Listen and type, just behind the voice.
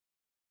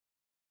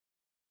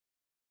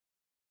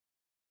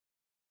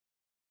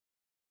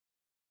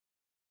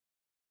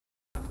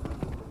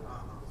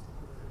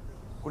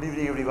Good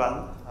evening,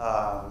 everyone.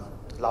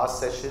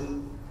 Last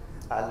session,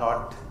 I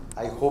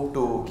hope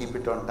to keep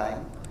it on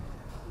time.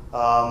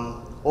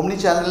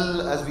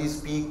 Omnichannel, as we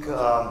speak,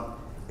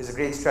 is a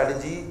great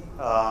strategy.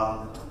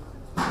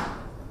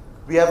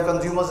 We have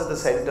consumers at the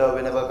center.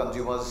 Whenever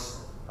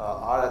consumers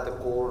are at the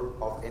core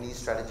of any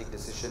strategic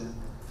decision,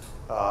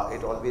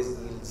 it always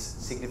yields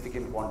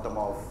significant quantum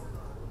of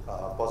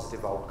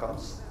positive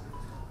outcomes.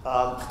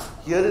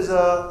 Here is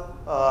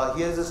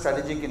a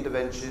strategic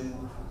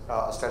intervention,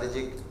 a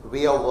strategic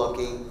way of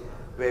working,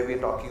 where we are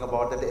talking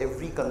about that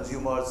every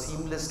consumer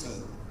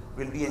seamlessly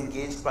will be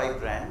engaged by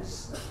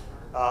brands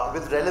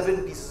with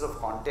relevant pieces of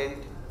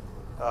content,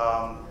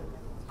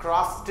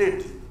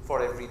 crafted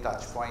for every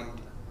touch point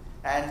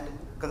and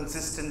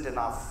consistent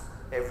enough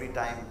every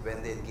time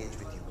when they engage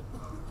with you.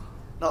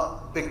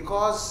 Now,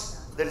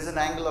 because there is an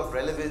angle of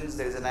relevance,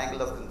 there is an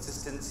angle of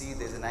consistency,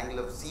 there is an angle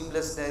of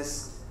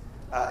seamlessness,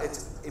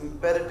 it's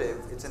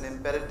an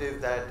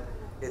imperative that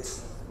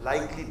it's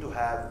likely to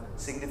have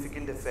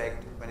significant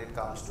effect when it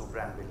comes to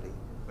brand building,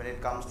 when it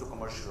comes to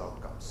commercial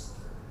outcomes.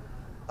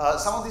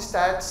 Some of the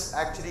stats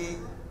actually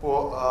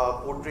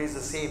portrays the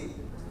same.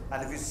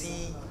 And if you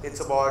see, it's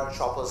about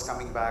shoppers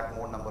coming back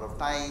more number of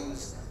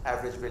times,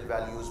 average bill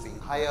values being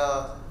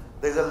higher.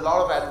 There's a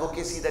lot of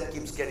advocacy that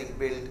keeps getting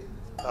built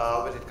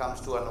when it comes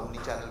to an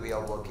omnichannel way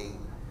of working,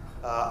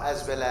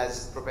 as well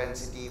as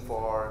propensity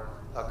for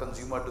a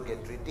consumer to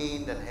get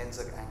retained and hence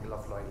an angle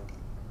of loyalty.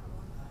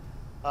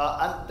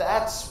 And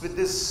that's with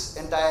this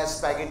entire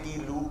spaghetti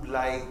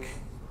loop-like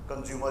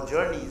consumer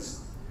journeys.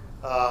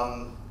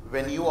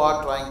 When you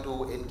are trying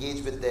to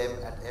engage with them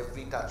at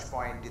every touch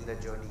point in their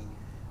journey,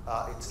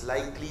 it's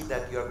likely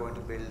that you are going to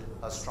build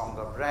a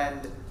stronger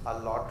brand, a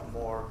lot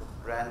more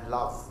brand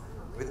love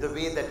with the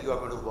way that you are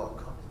going to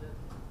work.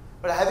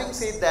 But having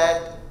said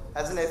that,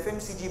 as an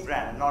FMCG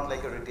brand, not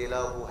like a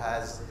retailer who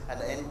has an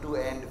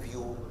end-to-end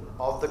view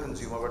of the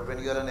consumer, but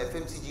when you are an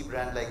FMCG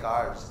brand like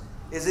ours,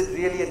 is it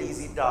really an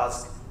easy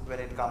task when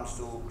it comes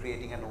to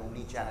creating an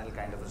omni-channel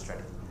kind of a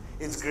strategy?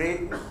 It's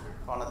great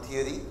on a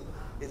theory.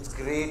 It's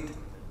great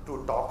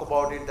to talk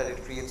about it, that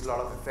it creates a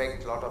lot of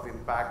effect, a lot of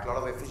impact, a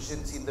lot of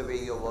efficiency in the way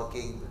you're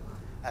working,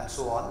 and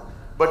so on.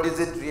 But is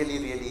it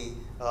really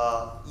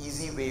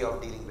easy way of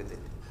dealing with it?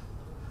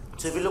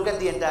 So if you look at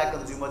the entire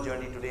consumer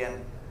journey today,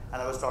 and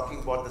I was talking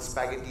about the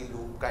spaghetti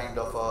loop kind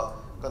of a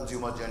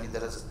consumer journey,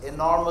 there is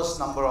enormous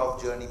number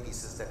of journey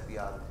pieces that we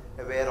are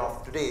aware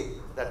of today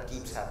that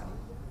keeps happening,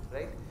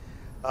 right?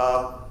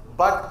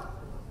 But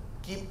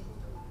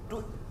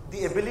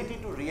the ability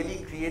to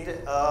really create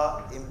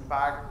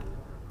impact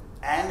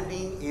and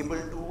being able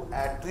to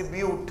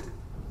attribute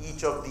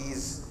each of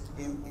these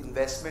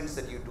investments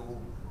that you do,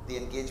 the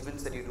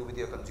engagements that you do with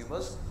your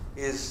consumers,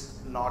 is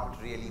not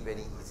really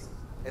very easy,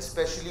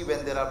 especially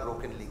when there are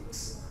broken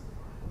links.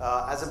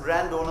 As a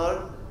brand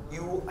owner,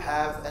 you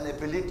have an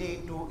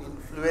ability to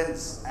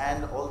influence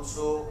and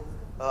also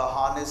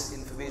harness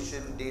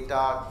information,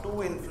 data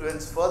to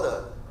influence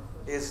further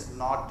is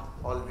not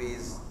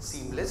always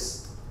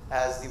seamless.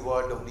 As the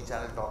word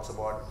omnichannel talks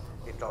about,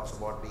 it talks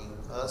about being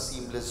a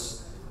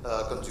seamless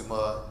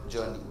consumer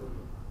journey.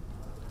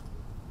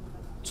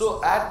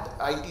 So at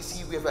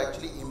ITC, we have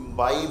actually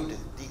imbibed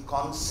the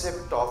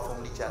concept of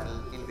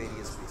omnichannel in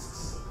various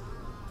places.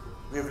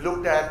 We have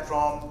looked at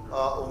from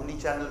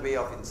omnichannel way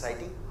of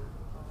inciting.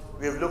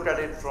 We have looked at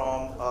it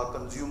from a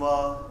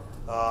consumer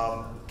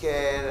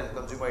care and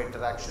consumer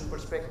interaction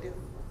perspective,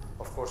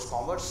 of course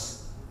commerce,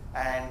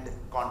 and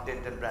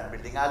content and brand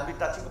building. I'll be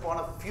touching upon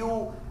a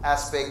few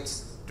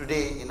aspects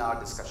today in our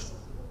discussion.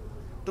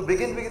 To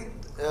begin with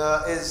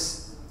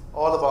is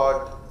all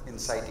about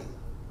inciting.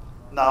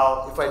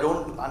 Now, if I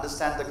don't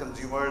understand the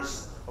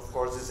consumers, of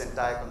course this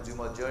entire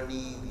consumer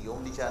journey, the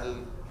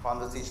omnichannel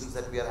conversations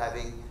that we are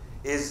having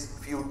is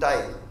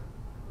futile.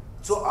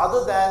 So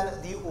other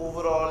than the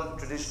overall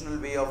traditional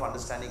way of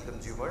understanding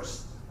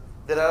consumers,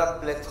 there are a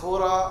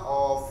plethora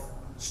of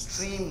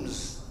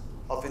streams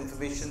of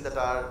information that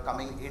are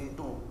coming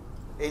into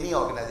any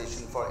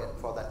organization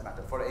for that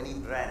matter, for any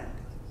brand.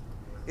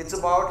 It's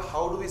about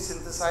how do we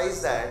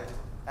synthesize that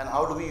and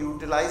how do we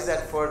utilize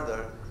that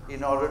further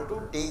in order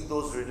to take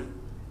those really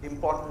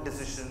important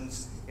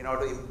decisions in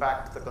order to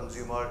impact the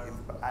consumer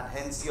and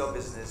hence your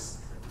business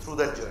through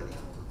that journey.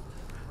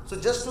 So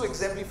just to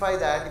exemplify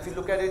that, if you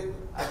look at it,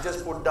 I've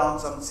just put down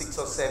some 6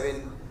 or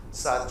 7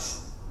 such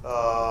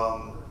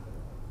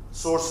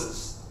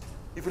sources.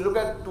 If you look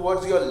at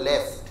towards your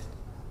left,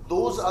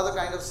 those are the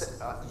kind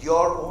of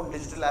your own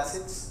digital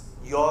assets,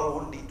 your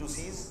own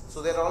D2Cs.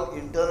 So they're all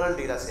internal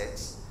data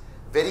sets,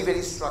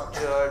 very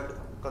structured,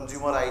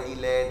 consumer ID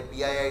led,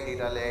 PII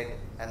data led,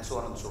 and so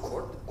on and so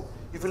forth.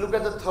 If you look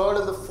at the third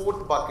and the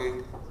fourth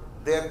bucket,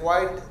 they are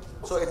quite,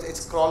 so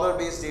it's crawler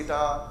based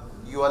data.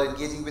 You are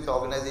engaging with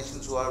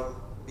organizations who are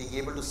being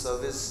able to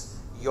service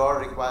your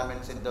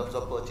requirements in terms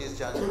of purchase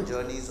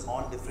journeys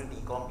on different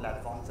e-com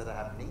platforms that are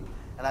happening.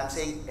 And I'm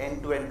saying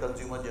end-to-end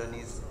consumer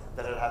journeys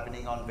that are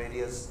happening on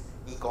various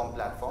e-com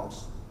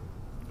platforms.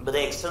 But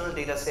the external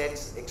data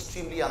sets,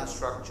 extremely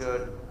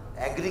unstructured,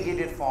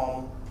 aggregated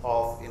form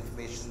of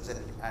informations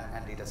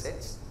and data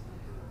sets.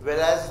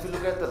 Whereas if you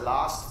look at the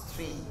last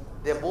three,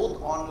 they're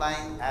both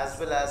online as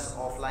well as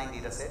offline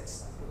data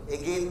sets.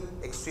 Again,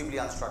 extremely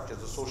unstructured.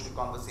 So social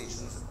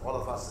conversations, all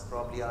of us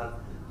probably are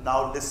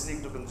now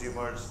listening to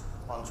consumers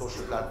on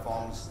social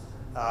platforms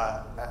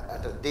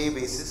at a day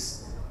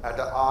basis, at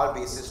an hour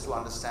basis to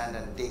understand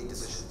and take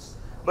decisions.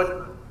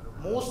 But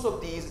most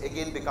of these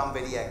again become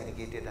very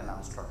aggregated and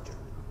unstructured.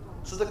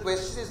 So the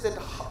question is that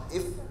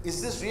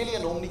is this really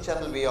an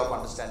omni-channel way of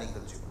understanding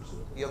consumers?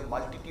 You have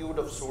multitude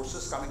of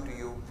sources coming to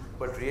you,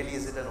 but really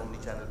is it an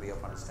omni-channel way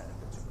of understanding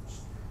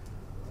consumers?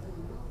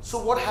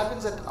 So what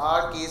happens at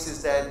our case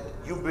is that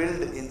you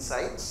build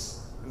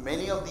insights.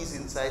 Many of these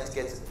insights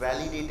get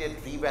validated,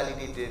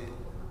 revalidated,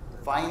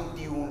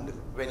 fine-tuned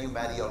when you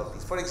marry all of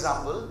these. For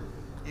example,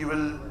 you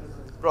will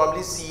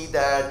probably see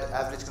that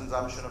average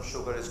consumption of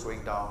sugar is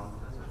going down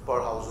per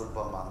household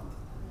per month,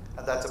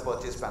 and that's a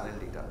purchase panel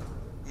data.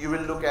 You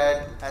will look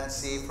at and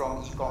say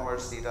from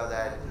e-commerce data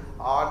that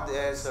are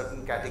there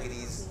certain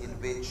categories in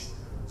which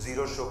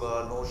zero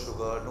sugar,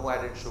 no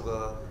added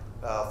sugar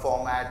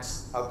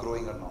formats are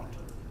growing or not.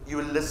 You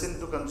will listen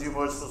to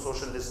consumers through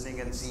social listening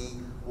and see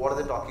what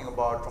are they talking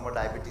about from a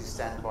diabetes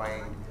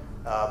standpoint.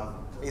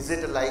 Is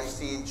it a life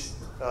stage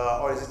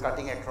or is it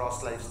cutting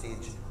across life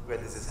stage where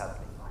this is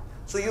happening?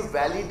 So you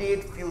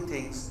validate few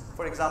things.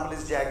 For example,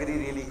 is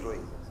Jaggery really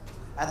growing?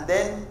 And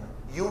then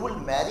you will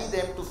marry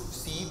them to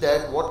see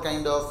that what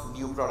kind of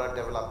new product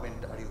development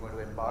are you going to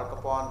embark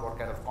upon, what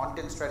kind of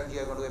content strategy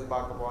are you going to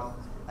embark upon,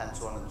 and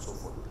so on and so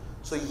forth.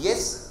 So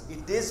yes,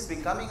 it is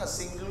becoming a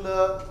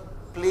singular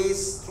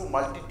place through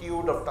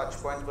multitude of touch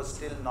points, but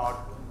still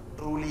not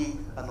truly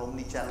an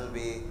omni-channel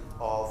way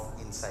of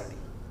inciting.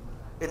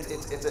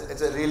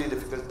 It's a really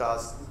difficult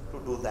task to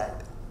do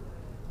that.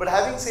 But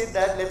having said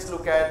that, let's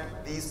look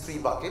at these three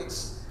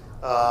buckets.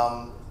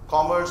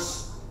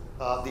 Commerce,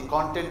 the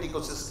content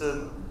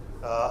ecosystem,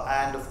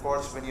 and of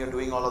course, when you're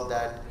doing all of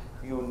that,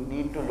 you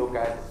need to look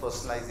at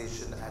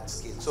personalization at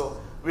scale.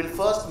 So we'll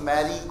first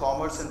marry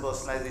commerce and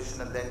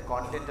personalization and then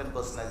content and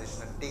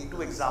personalization and take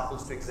two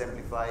examples to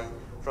exemplify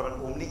from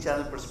an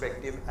omni-channel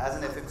perspective as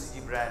an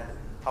FMCG brand,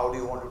 how do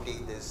you want to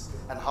take this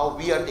and how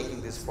we are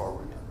taking this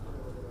forward.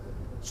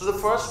 So the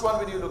first one,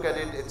 when you look at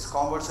it, it's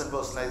commerce and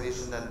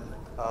personalization, and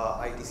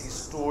ITC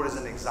Store is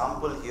an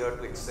example here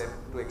to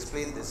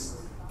explain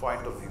this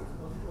point of view.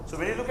 So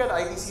when you look at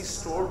ITC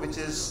Store, which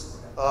is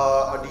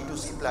a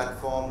D2C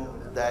platform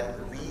that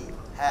we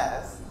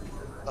have,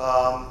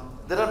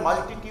 there are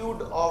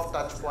multitude of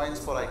touch points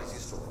for ITC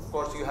Store. Of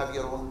course, you have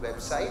your own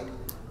website,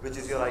 which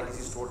is your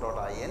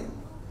itcstore.in.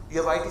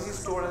 You have ITC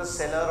Store as a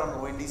seller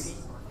on ONDC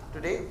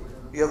today.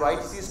 You have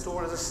ITC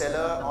Store as a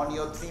seller on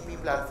your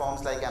 3P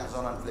platforms like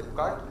Amazon and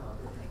Flipkart.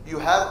 You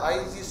have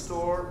ITC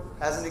Store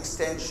as an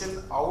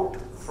extension out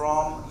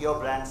from your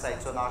brand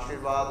site. So an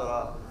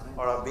Ashirvad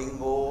or a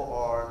Bingo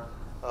or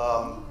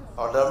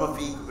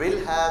Dermafeek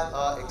will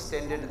have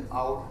extended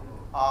out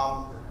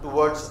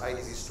towards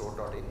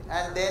itcstore.in.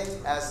 And then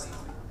as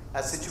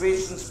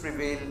situations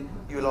prevail,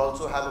 you will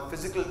also have a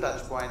physical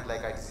touch point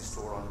like ITC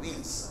Store on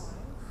wheels.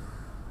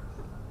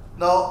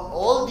 Now,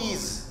 all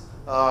these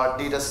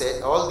data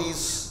set, all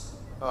these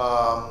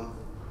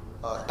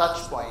touch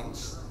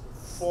points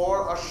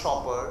for a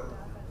shopper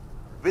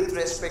with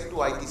respect to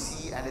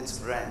ITC and its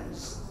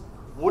brands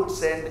would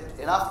send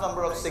enough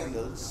number of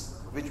signals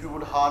which we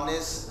would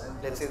harness,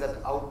 let's say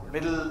that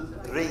middle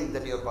ring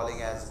that you're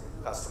calling as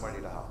customer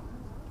data hub.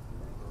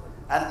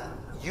 And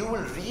you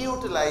will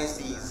reutilize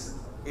these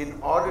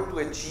in order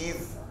to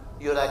achieve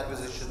your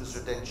acquisitions,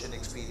 retention,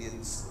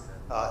 experience,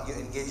 you're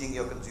engaging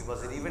your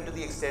consumers, and even to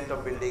the extent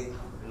of building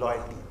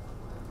loyalty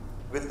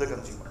with the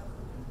consumer.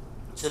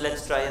 So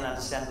let's try and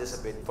understand this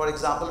a bit. For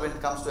example, when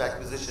it comes to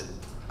acquisition,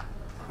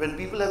 when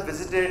people have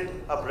visited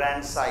a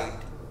brand site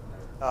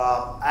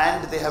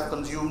and they have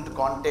consumed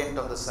content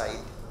on the site,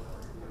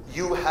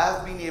 you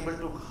have been able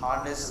to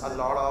harness a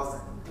lot of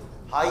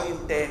high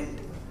intent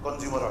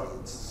consumer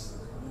audiences.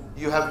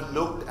 You have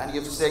looked and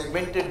you have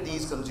segmented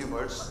these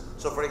consumers.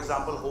 So for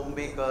example, home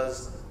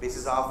bakers, this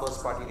is our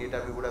first party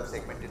data, we would have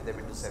segmented them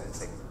into 7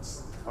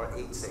 segments or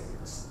 8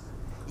 segments.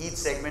 Each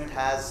segment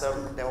has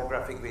some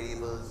demographic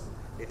variables,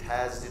 it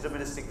has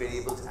deterministic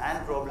variables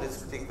and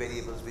probabilistic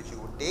variables which you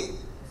would take,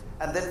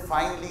 and then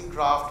finally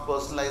craft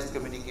personalized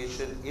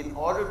communication in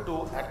order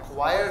to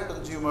acquire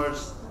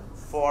consumers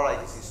for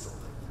ITC Store.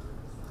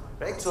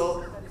 Right?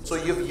 So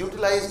you've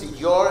utilized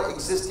your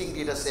existing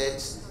data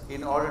sets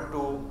in order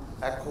to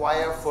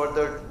acquire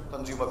further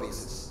consumer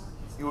bases.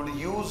 You would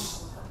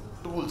use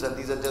tools, and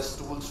these are just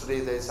tools today.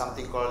 There is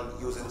something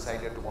called Use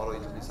Insider, tomorrow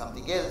it will be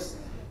something else.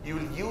 You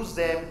will use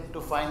them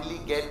to finally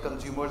get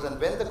consumers, and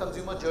when the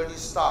consumer journey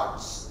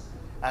starts,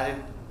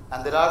 and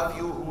there are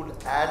few who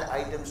would add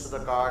items to the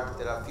cart,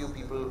 there are few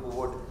people who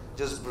would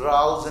just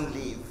browse and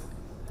leave.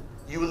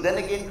 You will then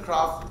again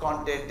craft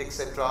content,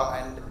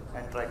 etc.,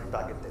 and try to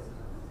target them,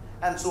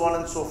 and so on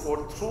and so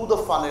forth through the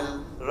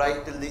funnel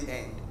right till the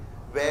end,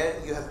 where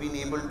you have been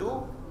able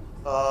to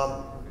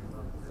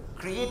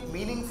create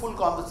meaningful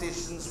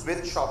conversations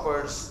with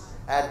shoppers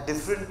at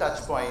different touch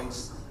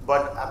points,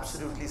 but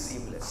absolutely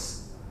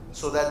seamless,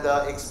 so that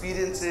the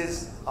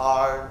experiences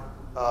are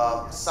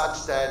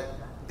such that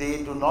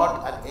they do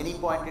not at any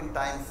point in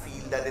time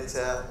feel that it's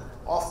a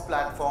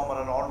off-platform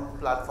or an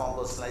on-platform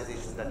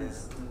personalization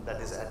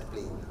that is at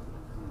play.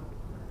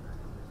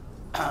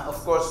 Of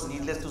course,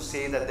 needless to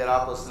say that there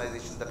are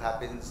personalization that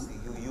happens.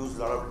 You use a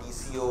lot of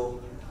DCO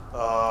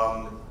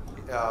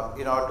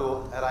in order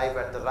to arrive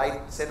at the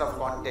right set of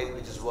content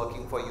which is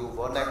working for you,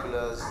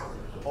 vernaculars,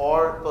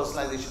 or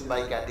personalization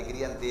by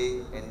category, and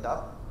they end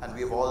up, and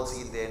we've all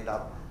seen they end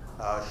up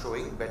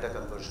showing better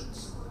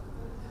conversions.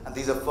 And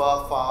these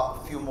are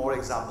few more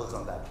examples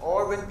on that.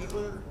 Or when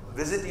people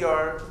visit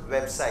your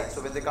website,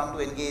 so when they come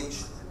to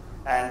engage,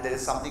 and there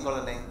is something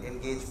called an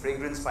engage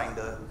fragrance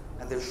finder,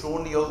 and they've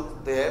shown you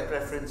their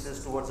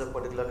preferences towards a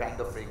particular kind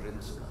of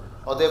fragrance,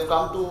 or they've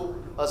come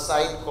to a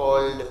site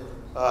called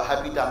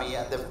Happy Tummy,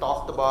 and they've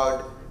talked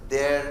about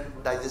their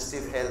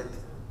digestive health.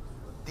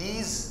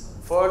 These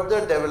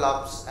further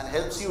develops and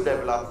helps you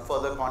develop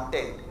further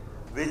content,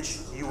 which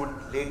you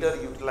would later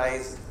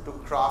utilize to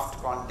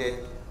craft content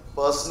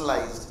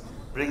personalized,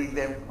 bringing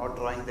them or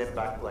drawing them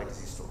back to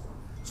ITC store.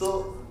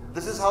 So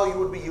this is how you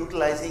would be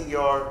utilizing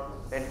your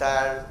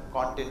entire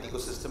content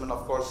ecosystem, and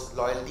of course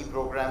loyalty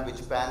program which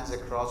spans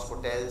across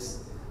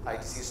hotels,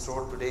 ITC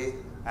store today,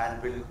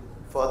 and will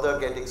further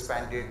get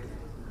expanded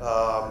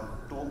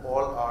to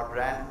all our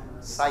brand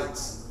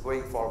sites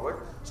going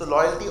forward. So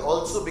loyalty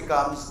also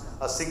becomes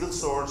a single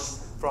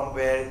source from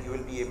where you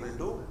will be able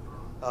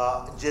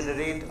to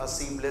generate a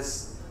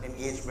seamless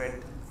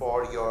engagement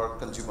for your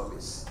consumer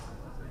base.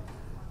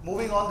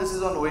 Moving on, this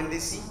is on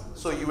ONDC.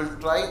 So you will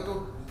try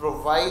to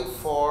provide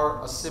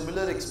for a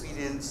similar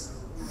experience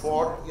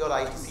for your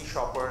ITC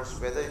shoppers,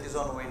 whether it is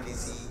on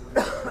ONDC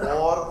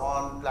or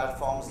on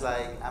platforms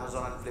like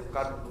Amazon and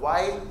Flipkart,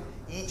 while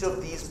each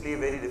of these play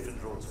very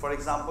different roles. For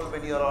example,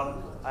 when you are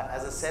on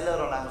as a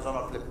seller on Amazon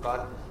or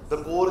Flipkart,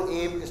 the core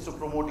aim is to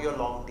promote your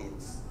long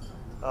tails.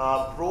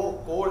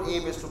 Core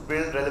aim is to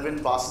build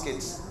relevant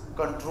baskets,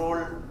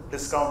 control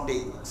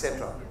discounting,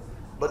 etc.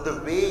 But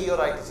the way your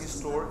ITC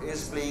store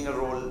is playing a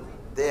role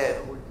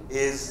there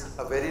is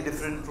a very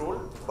different role,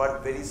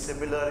 but very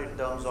similar in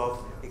terms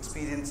of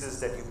experiences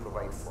that you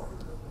provide for.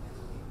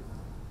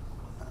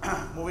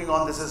 Moving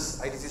on, this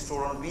is ITC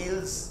Store on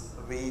Wheels.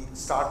 We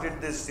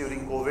started this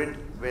during COVID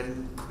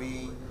when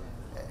we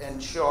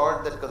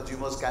ensured that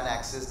consumers can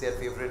access their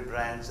favorite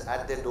brands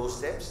at their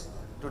doorsteps.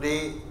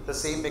 Today, the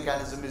same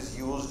mechanism is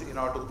used in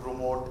order to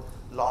promote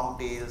long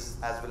tails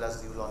as well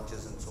as new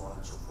launches and so on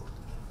and so forth.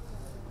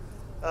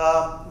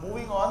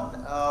 Moving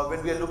on,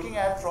 when we are looking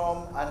at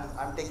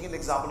I'm taking an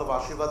example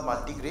of Ashirvad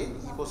multigrain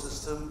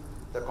ecosystem,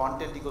 the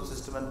content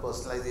ecosystem and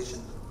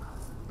personalization.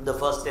 The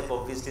first step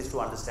obviously is to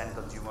understand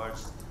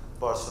consumers,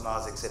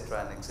 personas,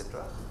 etc. and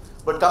etc.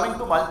 But coming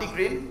to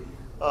multigrain,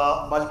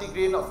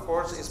 multigrain of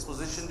course is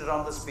positioned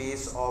around the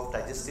space of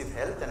digestive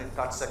health, and it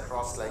cuts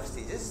across life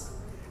stages.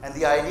 And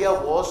the idea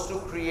was to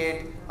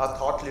create a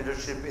thought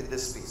leadership in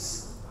this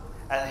space.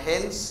 And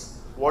hence,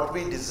 what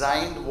we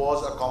designed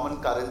was a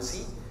common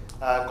currency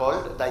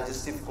called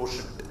digestive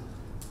quotient,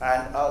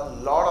 and a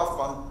lot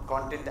of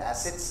content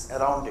assets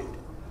around it.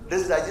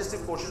 This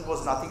digestive quotient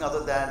was nothing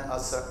other than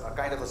a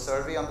kind of a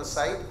survey on the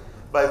site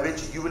by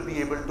which you will be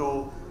able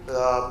to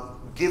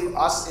give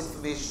us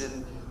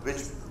information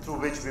through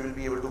which we will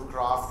be able to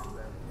craft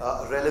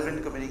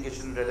relevant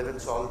communication,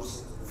 relevant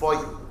solves for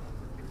you.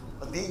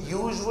 The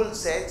usual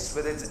sets,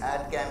 whether it's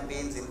ad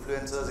campaigns,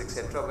 influencers,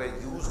 etc., were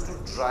used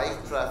to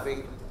drive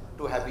traffic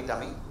to Happy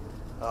Tummy.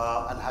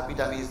 And Happy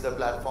Tummy is the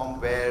platform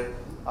where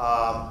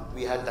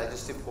we had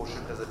digestive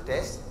quotient as a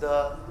test.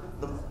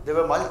 There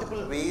were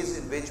multiple ways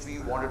in which we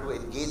wanted to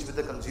engage with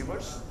the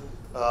consumers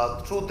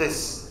through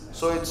this.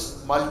 So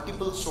it's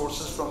multiple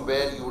sources from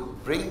where you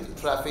would bring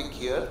traffic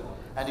here,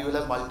 and you will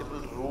have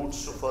multiple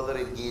routes to further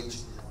engage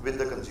with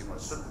the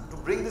consumers. So to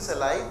bring this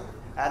alive,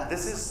 and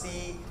this is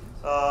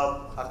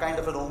a kind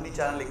of an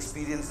omnichannel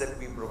experience that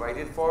we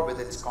provided for,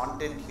 whether it's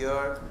content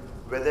here,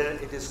 whether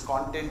it is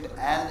content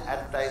and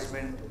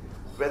advertisement,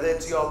 whether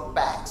it's your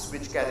packs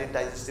which carry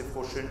digestive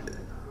quotient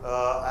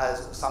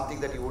as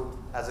something that you would,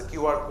 as a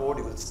QR code,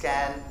 you will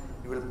scan,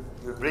 you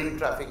will bring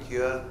traffic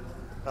here,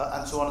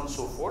 and so on and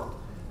so forth.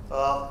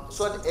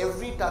 So at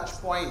every touch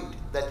point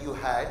that you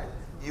had,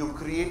 you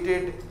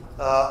created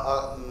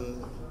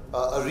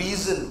a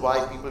reason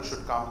why people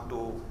should come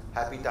to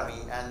Happy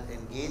Tummy and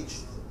engage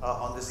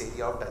on this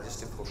area of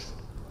digestive quotient.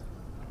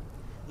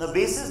 Now,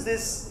 basis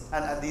this,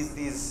 and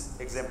these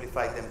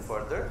exemplify them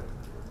further.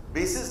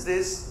 Basis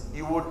this,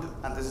 you would,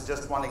 and this is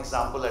just one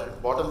example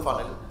at bottom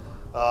funnel.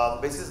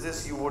 Basis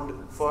this, you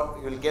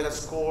will get a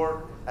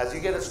score. As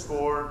you get a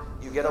score,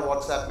 you get a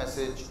WhatsApp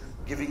message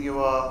giving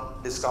you a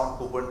discount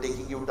coupon,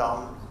 taking you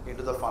down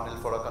into the funnel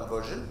for a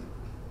conversion.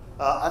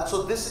 And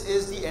so this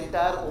is the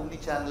entire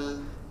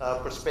omnichannel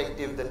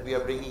perspective that we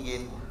are bringing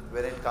in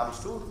when it comes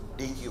to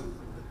DQ.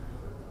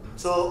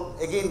 So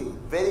again,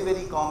 very,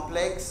 very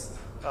complex.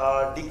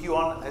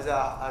 DQ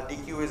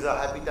is a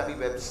Happy Tummy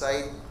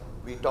website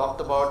We talked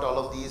about all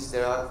of these.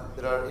 There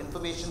are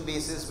information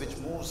bases which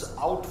moves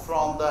out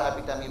from the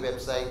Happy Tummy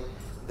website.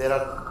 There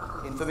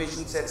are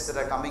information sets that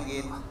are coming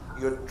in.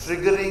 You're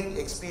triggering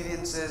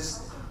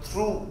experiences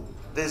through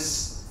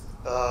this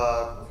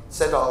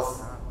set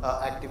of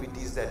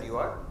activities that you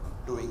are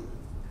doing.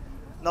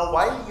 Now,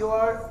 while you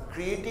are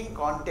creating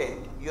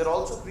content, you're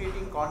also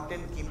creating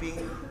content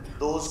keeping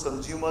those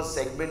consumer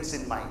segments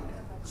in mind.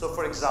 So,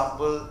 for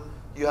example,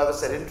 you have a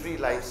sedentary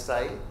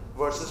lifestyle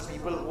versus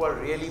people who are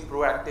really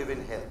proactive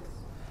in health.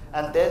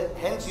 And then,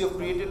 hence, you have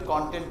created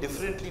content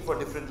differently for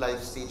different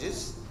life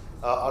stages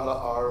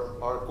or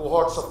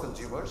cohorts of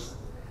consumers.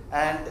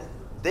 And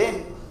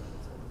then,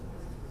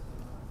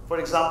 for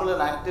example,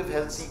 an active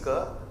health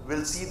seeker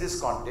will see this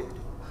content.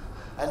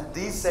 And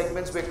these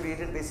segments were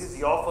created basis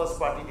your first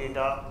party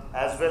data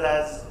as well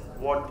as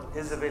what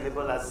is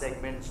available as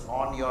segments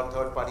on your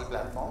third party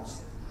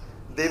platforms.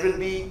 There will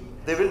be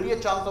a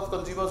chunk of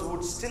consumers who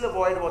would still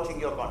avoid watching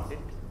your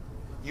content.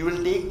 You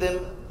will take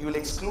them, you will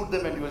exclude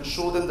them, and you will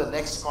show them the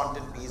next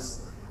content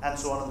piece, and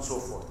so on and so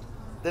forth.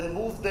 Then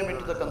move them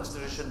into the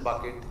consideration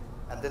bucket,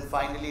 and then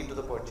finally into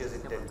the purchase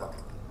intent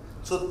bucket.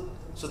 So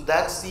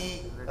that's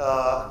the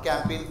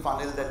campaign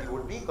funnel that you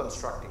would be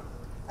constructing.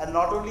 And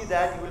not only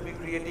that, you will be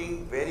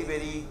creating very,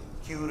 very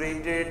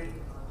curated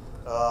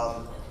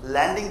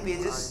landing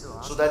pages,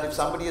 so that if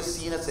somebody has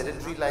seen a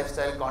sedentary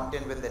lifestyle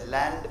content, when they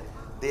land,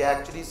 they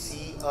actually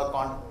see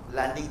a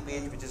landing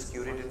page which is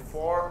curated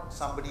for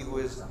somebody who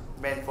is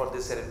meant for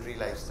this sedentary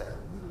lifestyle.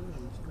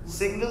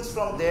 Signals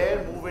from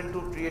there move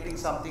into creating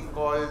something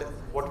called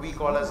what we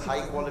call as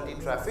high quality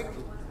traffic,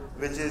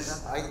 which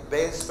is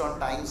based on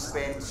time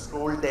spent,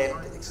 scroll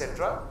depth,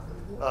 etc.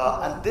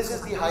 And this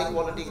is the high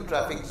quality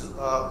traffic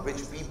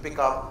which we pick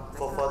up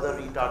for further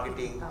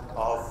retargeting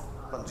of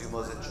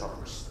consumers and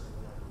shoppers.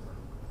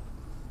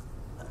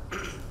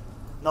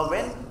 Now,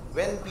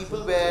 when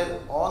people were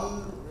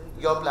on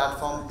your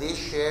platform, they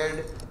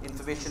shared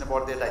information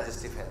about their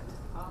digestive health.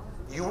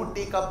 You would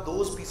take up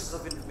those pieces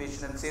of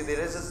information and say there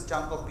is a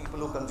chunk of people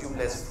who consume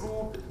less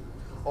fruit,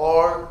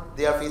 or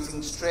they are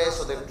facing stress,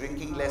 or they're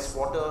drinking less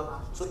water.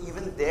 So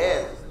even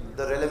there,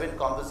 the relevant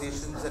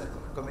conversations and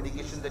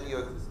communication that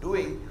you're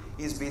doing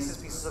is basis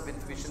pieces of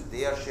information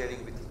they are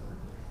sharing with you.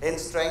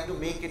 Hence, trying to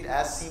make it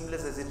as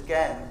seamless as it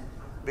can,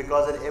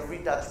 because at every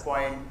touch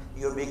point,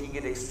 you're making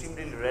it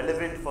extremely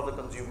relevant for the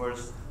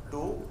consumers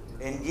to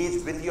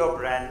engage with your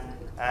brand,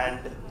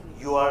 and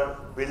you are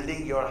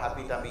building your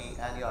Happy Tummy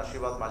and your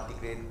Ashirwad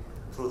Multigrain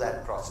through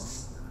that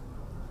process.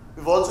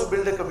 We've also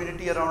built a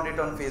community around it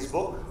on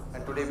Facebook,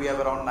 and today we have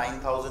around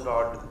 9,000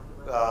 odd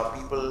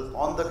people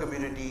on the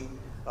community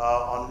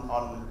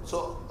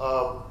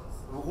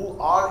who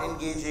are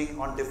engaging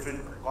on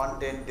different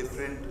content,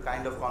 different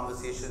kind of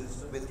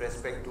conversations with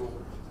respect to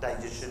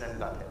digestion and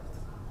gut health.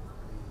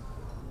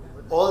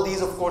 All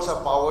these, of course,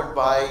 are powered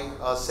by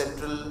a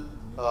central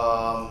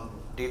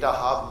data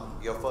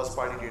hub, your first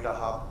party data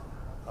hub,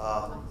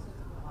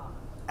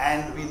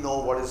 and we know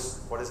what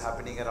is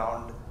happening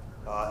around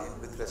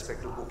with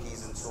respect to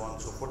cookies and so on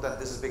and so forth, and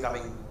this is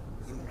becoming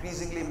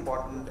increasingly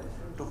important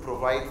to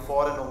provide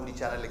for an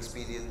omnichannel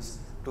experience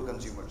to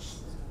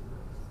consumers.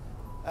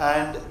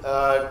 And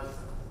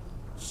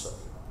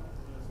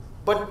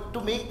but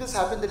to make this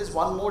happen, there is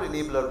one more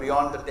enabler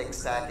beyond the tech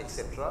stack,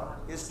 etc.,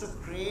 is to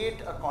create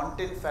a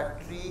content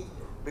factory,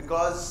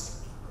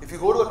 because if you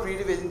go to a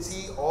creative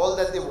agency, all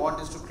that they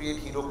want is to create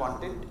hero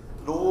content.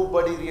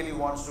 Nobody really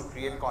wants to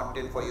create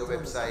content for your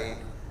website,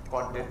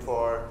 content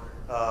for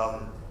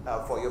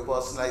your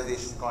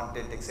personalization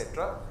content,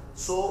 etc.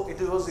 So it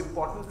was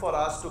important for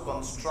us to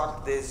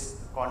construct this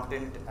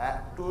content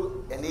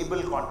to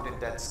enable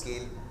content at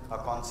scale, a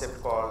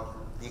concept called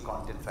the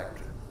content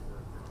factory.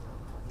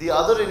 The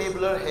other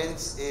enabler,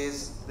 hence,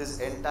 is this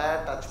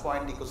entire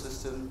touchpoint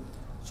ecosystem.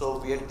 So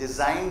we had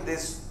designed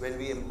this when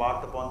we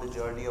embarked upon the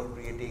journey of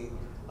creating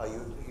a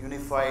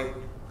unified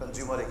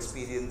consumer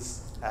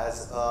experience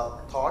as a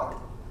thought,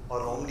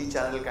 or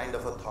omni-channel kind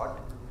of a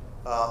thought.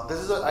 This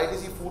is an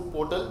ITC food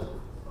portal,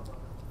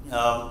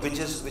 which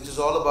is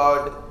all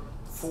about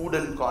food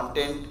and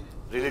content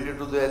related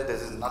to that. There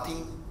is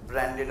nothing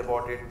branded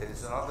about it. There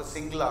is not a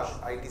single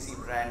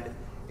ITC brand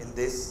in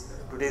this.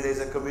 Today there is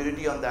a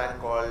community on that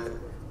called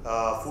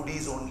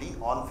Foodies Only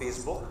on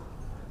Facebook.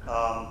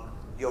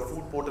 Your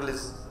food portal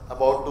is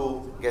about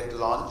to get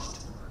launched.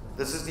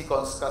 This is the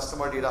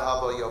customer data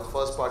hub, or your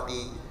first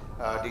party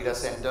data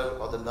center,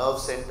 or the nerve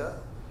center.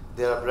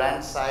 There are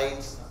brand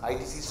sites,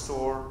 ITC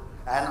store,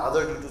 and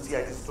other D2C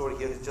ITC store.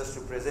 Here is just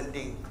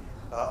representing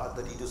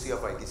the D2C of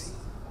ITC.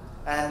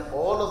 And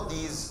all of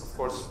these, of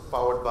course,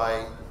 powered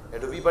by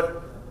Adobe.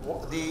 But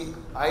the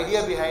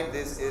idea behind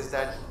this is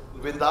that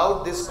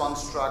without this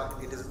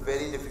construct, it is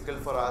very difficult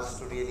for us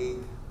to really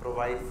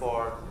provide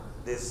for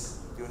this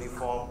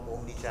uniform,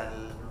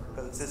 omni-channel,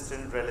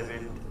 consistent,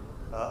 relevant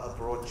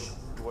approach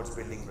towards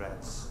building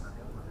brands.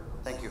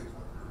 Thank you.